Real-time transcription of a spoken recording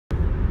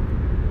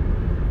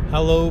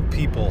Hello,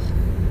 people.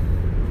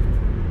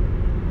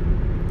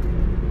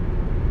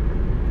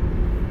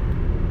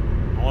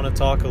 I want to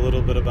talk a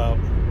little bit about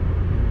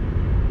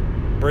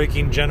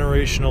breaking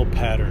generational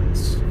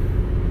patterns.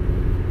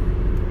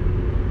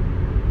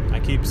 I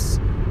keep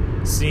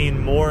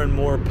seeing more and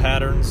more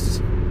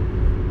patterns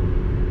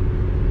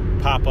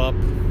pop up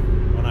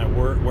when I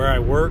work. Where I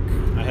work,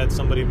 I had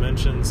somebody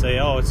say,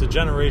 "Oh, it's a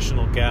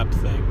generational gap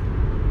thing."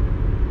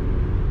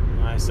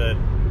 I said,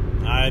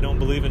 "I don't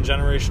believe in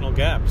generational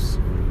gaps.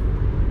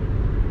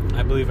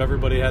 I believe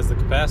everybody has the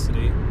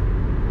capacity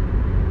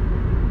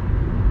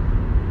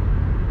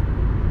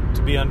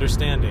to be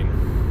understanding,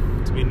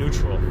 to be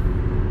neutral."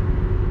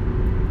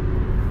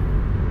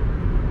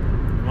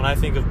 When I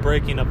think of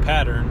breaking a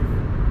pattern,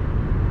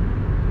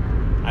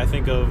 I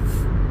think of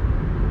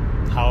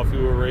how if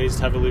you were raised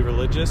heavily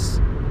religious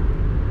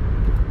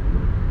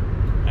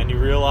and you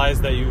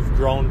realize that you've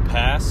grown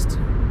past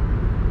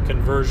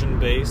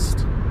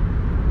conversion-based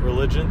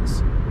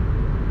religions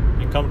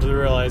and come to the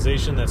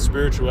realization that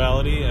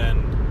spirituality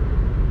and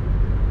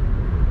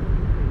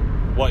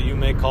what you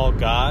may call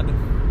God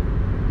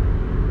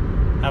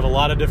have a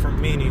lot of different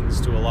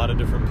meanings to a lot of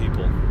different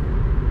people.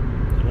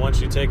 And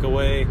once you take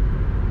away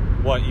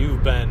what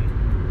you've been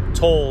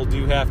told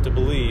you have to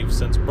believe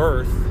since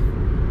birth,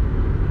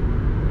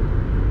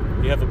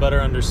 you have a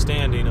better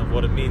understanding of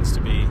what it means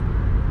to be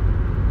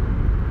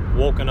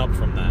woken up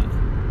from that.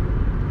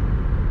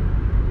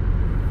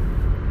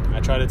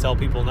 I try to tell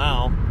people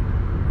now,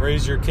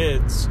 raise your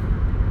kids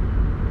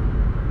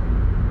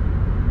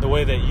the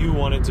way that you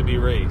wanted to be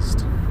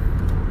raised.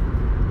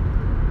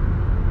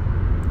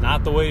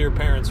 Not the way your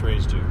parents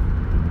raised you.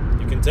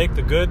 You can take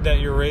the good that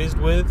you're raised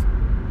with,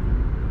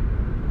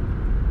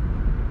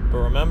 but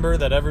remember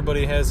that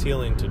everybody has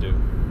healing to do.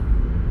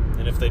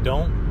 And if they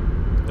don't,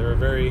 they're a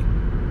very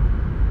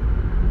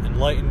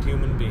enlightened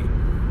human being.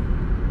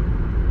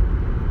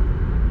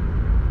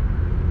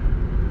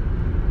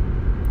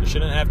 You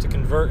shouldn't have to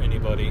convert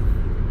anybody,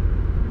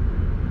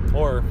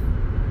 or,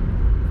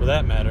 for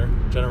that matter,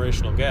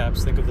 generational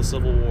gaps. Think of the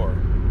Civil War.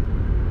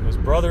 It was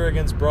brother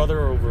against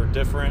brother over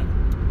different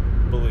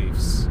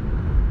beliefs.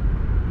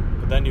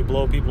 But then you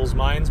blow people's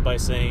minds by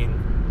saying,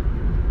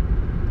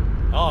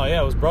 "Oh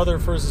yeah, it was brother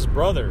versus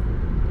brother.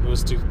 It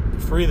was to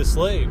free the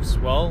slaves."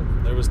 Well,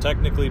 there was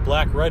technically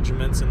black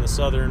regiments in the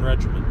southern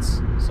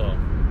regiments. So,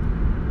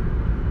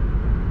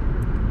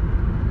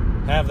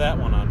 have that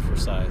one on for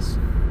size.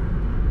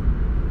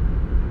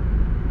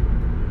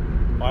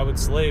 Why would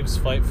slaves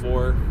fight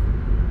for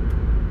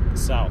the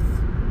South?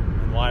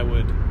 And why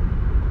would...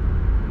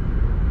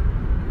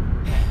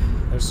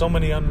 There's so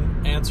many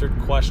unanswered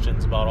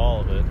questions about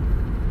all of it.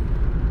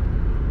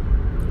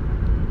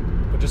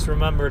 But just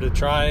remember to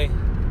try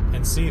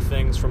and see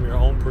things from your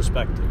own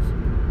perspective.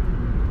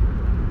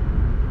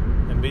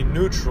 And be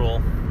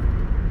neutral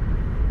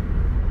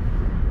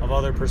of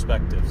other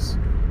perspectives.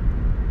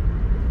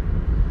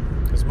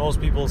 Because most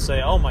people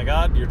say, "Oh my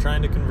God, you're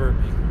trying to convert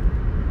me."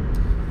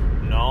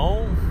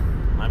 No,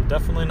 I'm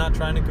definitely not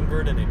trying to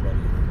convert anybody.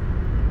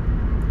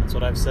 That's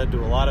what I've said to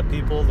a lot of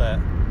people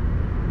that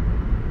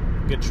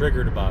get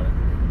triggered about it.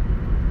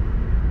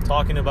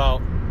 Talking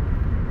about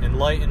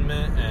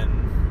enlightenment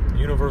and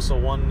universal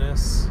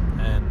oneness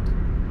and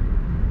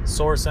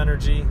source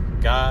energy,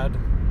 God,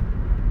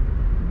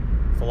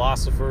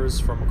 philosophers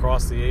from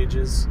across the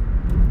ages.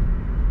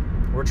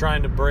 We're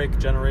trying to break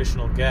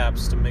generational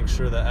gaps to make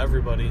sure that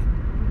everybody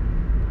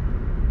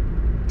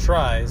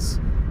tries,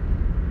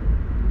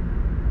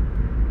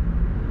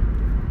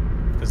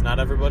 because not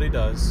everybody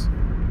does,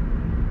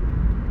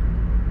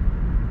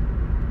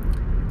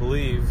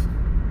 believe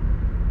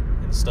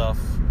in stuff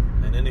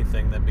and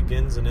anything that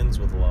begins and ends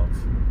with love.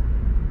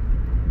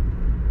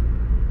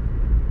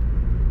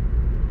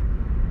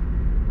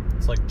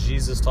 It's like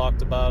Jesus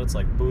talked about, it's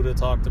like Buddha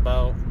talked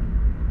about.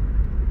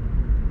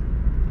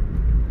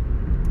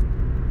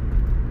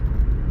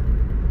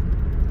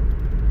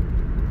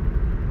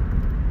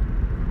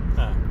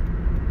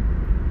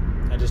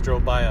 I just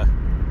drove by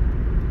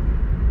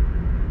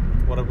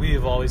what we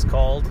have always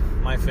called,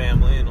 my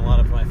family and a lot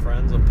of my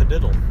friends, a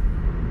padiddle.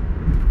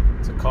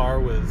 It's a car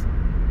with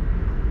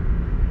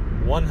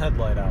one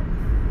headlight out.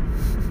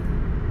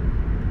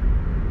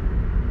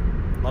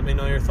 Let me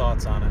know your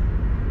thoughts on it.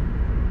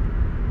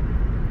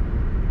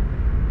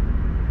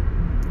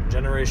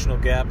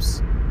 Generational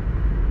gaps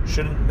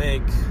shouldn't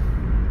make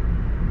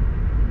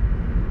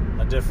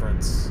a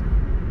difference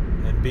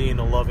in being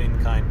a loving,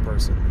 kind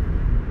person.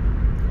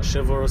 A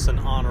chivalrous and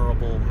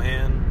honorable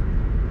man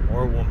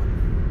or woman.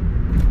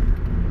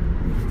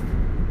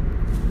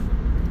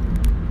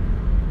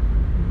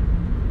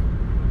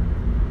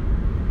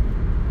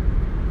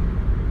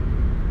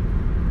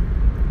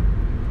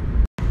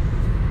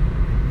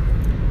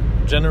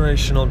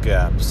 Generational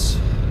gaps.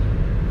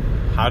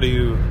 How do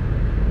you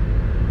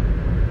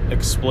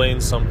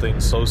explain something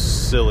so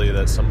silly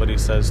that somebody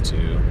says to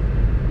you?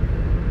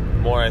 The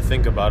more I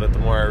think about it, the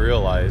more I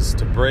realize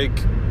to break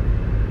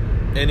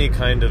any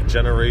kind of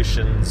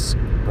generation's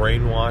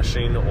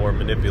brainwashing or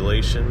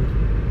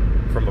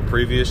manipulation from a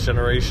previous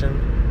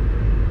generation,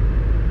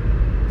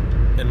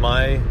 in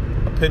my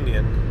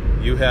opinion,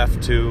 you have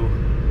to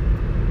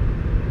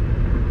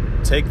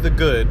take the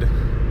good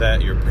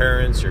that your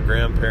parents, your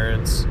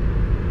grandparents,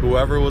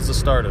 whoever was the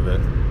start of it,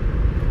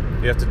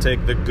 you have to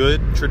take the good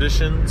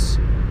traditions,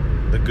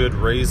 the good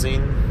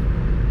raising,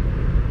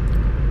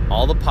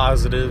 all the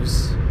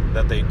positives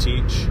that they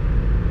teach,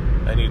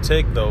 and you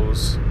take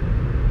those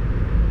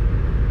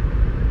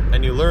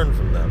and you learn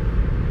from them.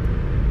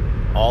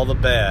 All the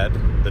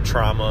bad, the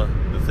trauma,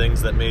 the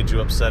things that made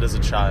you upset as a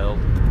child,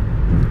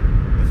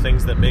 the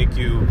things that make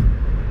you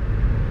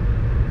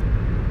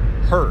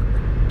hurt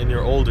in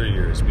your older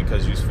years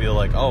because you feel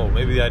like, oh,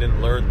 maybe I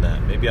didn't learn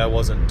that. Maybe I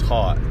wasn't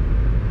taught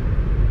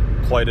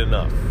quite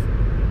enough.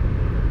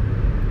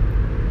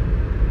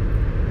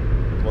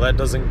 Well, that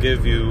doesn't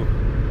give you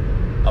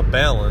a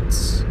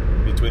balance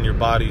between your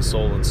body,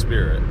 soul, and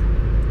spirit.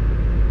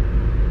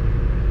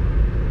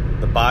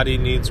 The body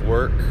needs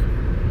work,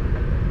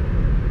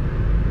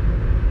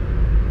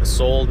 the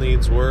soul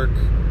needs work,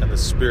 and the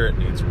spirit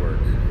needs work.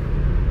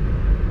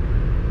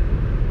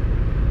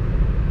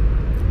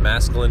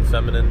 Masculine,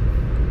 feminine,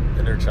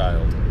 inner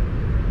child.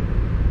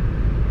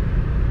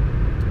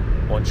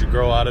 Once you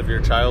grow out of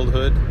your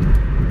childhood,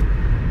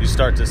 you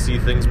start to see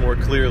things more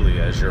clearly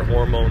as your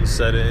hormones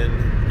set in,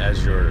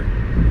 as your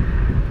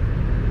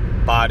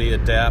body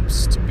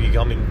adapts to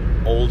becoming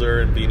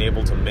older and being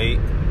able to mate.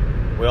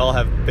 We all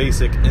have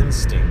basic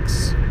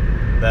instincts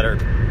that are,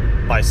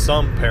 by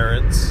some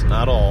parents,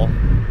 not all,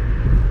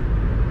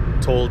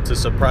 told to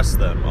suppress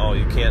them. Oh,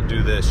 you can't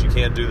do this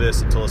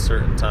until a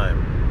certain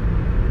time.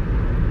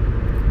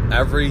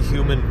 Every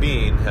human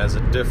being has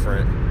a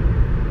different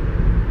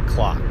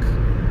clock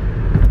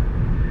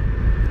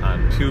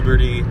on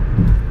puberty,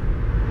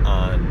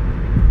 on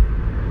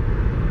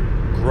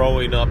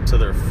growing up to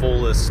their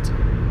fullest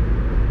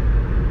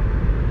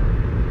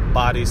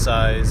body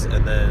size,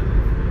 and then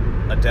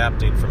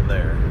adapting from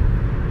there.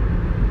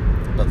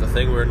 But the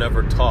thing we're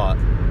never taught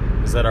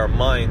is that our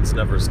minds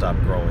never stop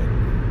growing.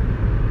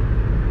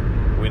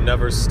 We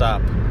never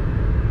stop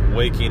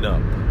waking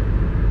up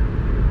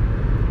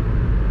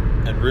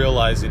and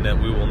realizing that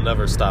we will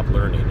never stop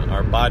learning.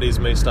 Our bodies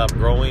may stop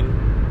growing,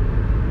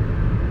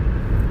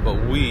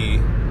 but we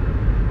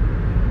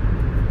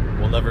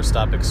will never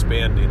stop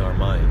expanding our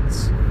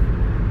minds.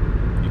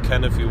 You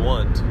can if you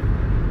want.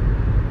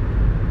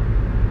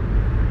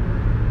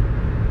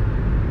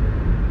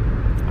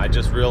 I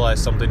just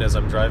realized something as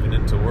I'm driving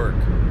into work.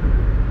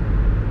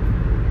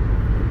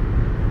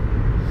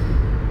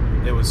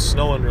 It was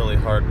snowing really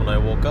hard when I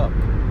woke up.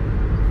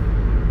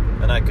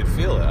 And I could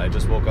feel it. I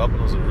just woke up and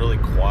it was really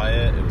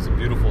quiet. It was a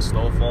beautiful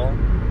snowfall.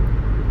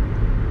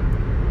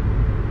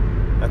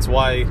 That's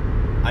why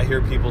I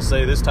hear people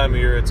say this time of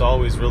year it's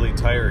always really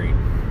tiring.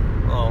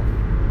 Well,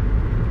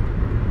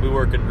 we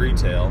work in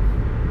retail,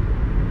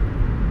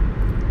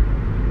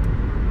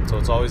 so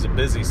it's always a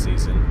busy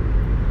season.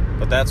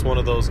 But that's one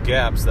of those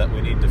gaps that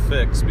we need to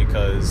fix,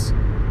 because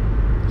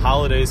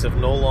holidays have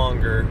no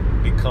longer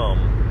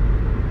become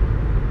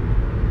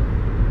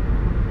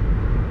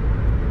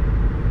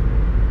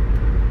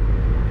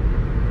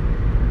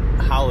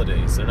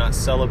holidays. They're not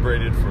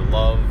celebrated for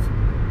love.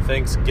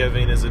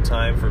 Thanksgiving is a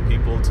time for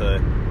people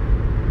to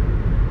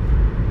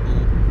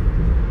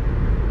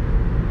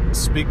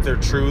speak their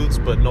truths,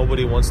 but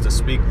nobody wants to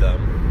speak them.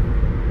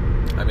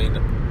 I mean,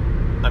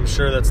 I'm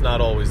sure that's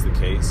not always the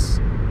case.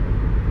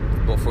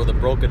 But for the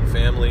broken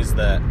families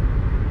that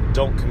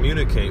don't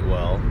communicate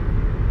well,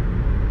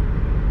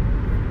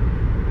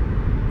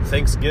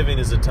 Thanksgiving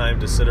is a time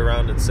to sit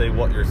around and say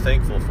what you're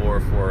thankful for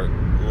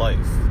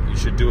life. You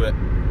should do it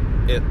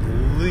at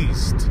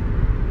least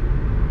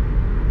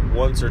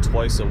once or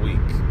twice a week.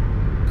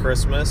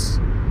 Christmas,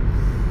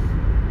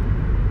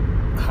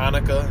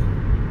 Hanukkah,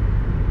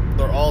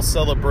 they're all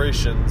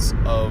celebrations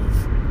of,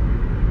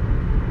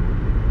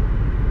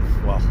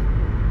 well,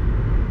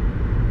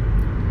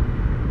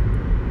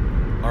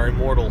 our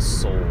immortal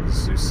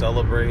souls who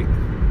celebrate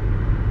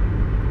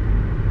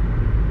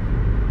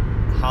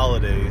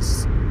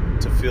holidays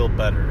to feel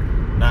better,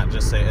 not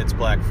just say it's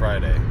Black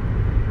Friday,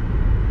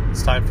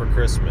 it's time for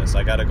Christmas,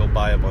 I gotta go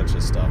buy a bunch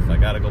of stuff, I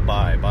gotta go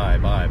buy.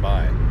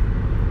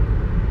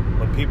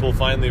 When people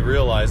finally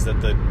realize that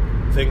the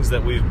things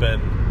that we've been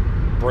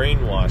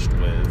brainwashed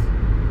with,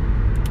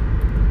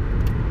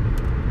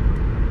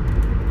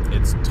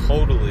 it's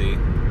totally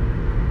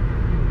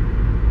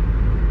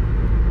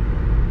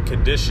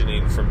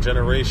conditioning from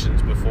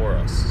generations before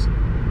us.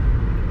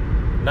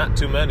 Not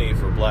too many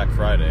for Black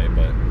Friday,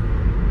 but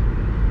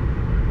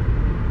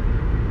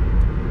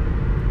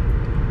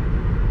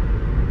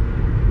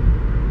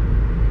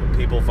when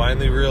people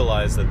finally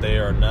realize that they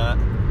are not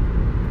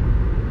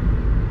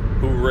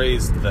who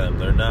raised them,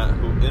 they're not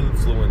who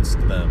influenced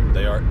them,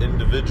 they are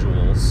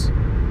individuals,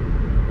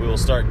 we will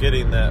start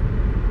getting that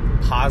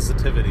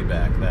positivity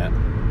back, that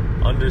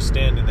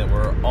understanding that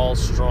we're all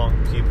strong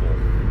people.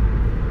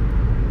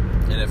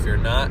 And if you're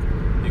not,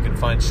 you can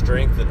find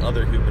strength in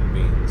other human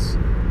beings.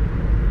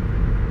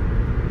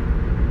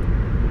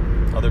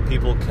 Other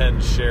people can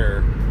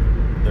share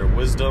their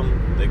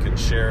wisdom, they can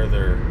share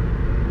their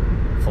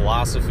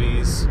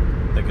philosophies.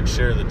 They can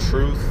share the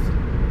truth.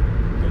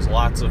 There's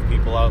lots of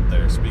people out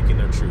there speaking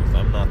their truth.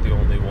 I'm not the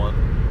only one.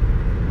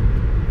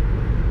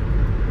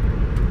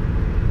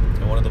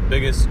 And one of the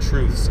biggest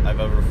truths I've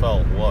ever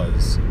felt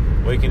was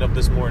waking up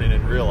this morning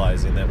and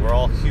realizing that we're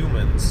all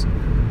humans.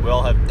 We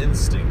all have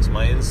instincts.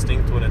 My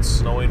instinct when it's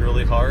snowing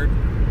really hard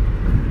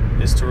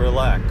is to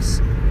relax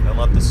and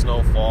let the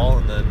snow fall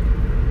and then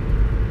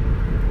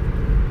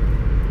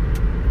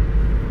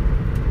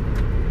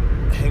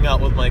hang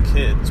out with my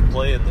kids,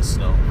 play in the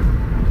snow.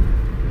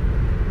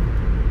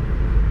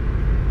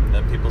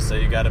 Then people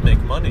say you gotta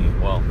make money.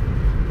 Well,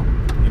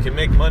 you can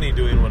make money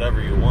doing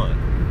whatever you want.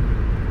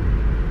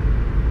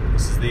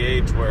 This is the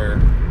age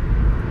where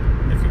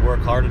if you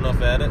work hard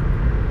enough at it,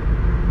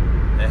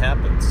 it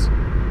happens.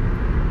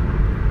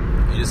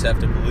 You just have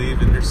to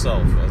believe in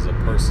yourself as a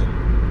person,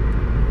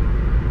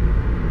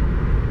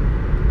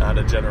 not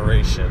a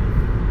generation.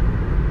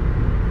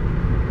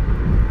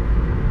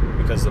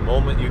 Because the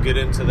moment you get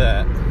into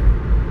that,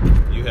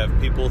 you have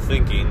people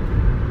thinking,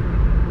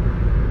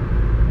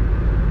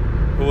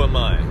 who am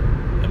I?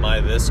 Am I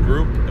this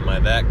group? Am I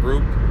that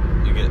group?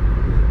 You get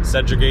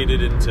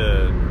segregated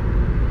into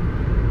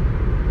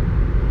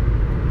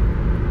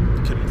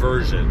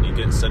conversion. You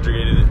get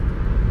separated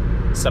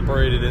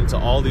into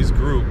all these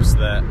groups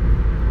that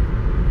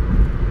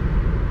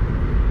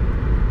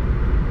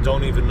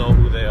don't even know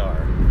who they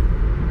are.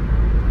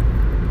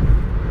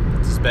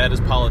 It's as bad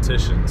as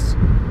politicians.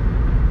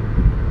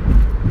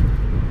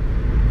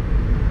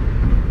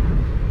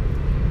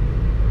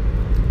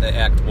 They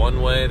act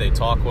one way, they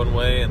talk one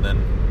way, and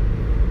then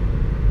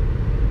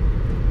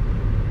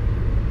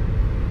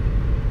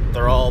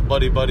they're all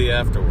buddy-buddy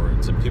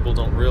afterwards, and people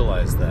don't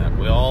realize that.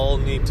 We all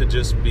need to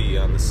just be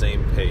on the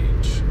same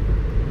page.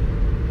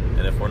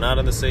 And if we're not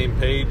on the same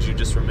page, you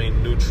just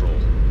remain neutral.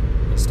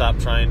 And stop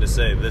trying to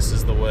say, this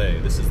is the way,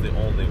 this is the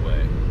only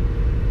way.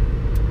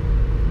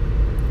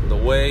 The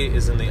way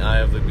is in the eye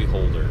of the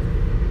beholder.